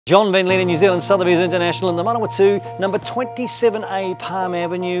John Van Len, New Zealand Sotheby's International in the Manawatu, number 27A Palm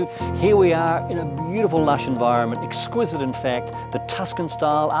Avenue. Here we are in a beautiful lush environment, exquisite in fact, the Tuscan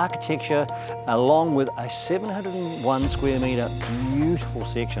style architecture along with a 701 square metre beautiful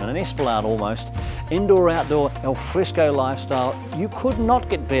section, an esplanade almost, indoor outdoor Alfresco lifestyle. You could not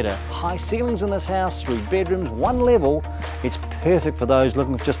get better. High ceilings in this house, 3 bedrooms, 1 level. It's perfect for those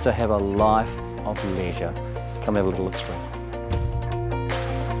looking just to have a life of leisure. Come have a little look through.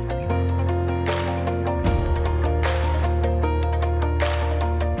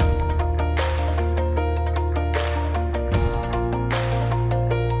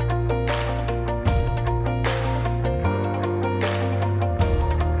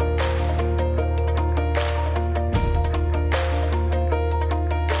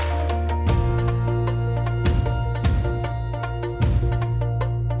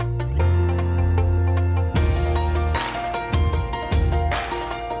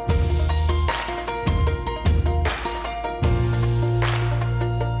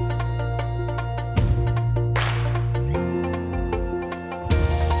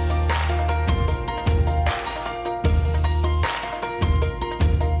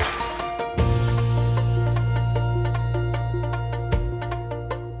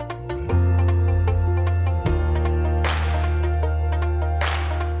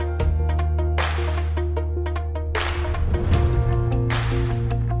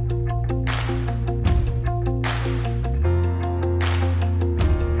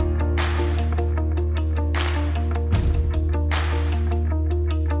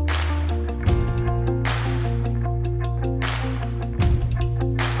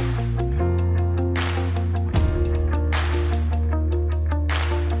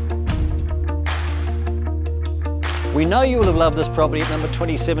 We know you will have loved this property at number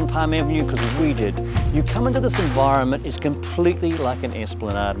 27 Palm Avenue because we did. You come into this environment, it's completely like an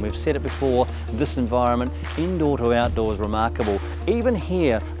esplanade, and we've said it before, this environment, indoor to outdoor, is remarkable. Even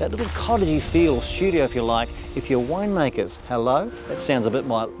here, that little cottagey feel, studio if you like, if you're winemakers, hello? That sounds a bit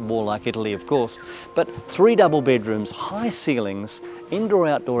more like Italy of course. But 3 double bedrooms, high ceilings, indoor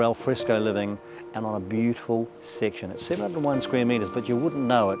outdoor alfresco living, and on a beautiful section. It's 701 square metres, but you wouldn't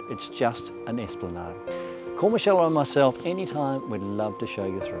know it, it's just an esplanade. Call Michelle or myself anytime, we'd love to show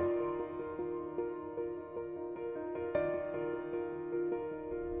you through.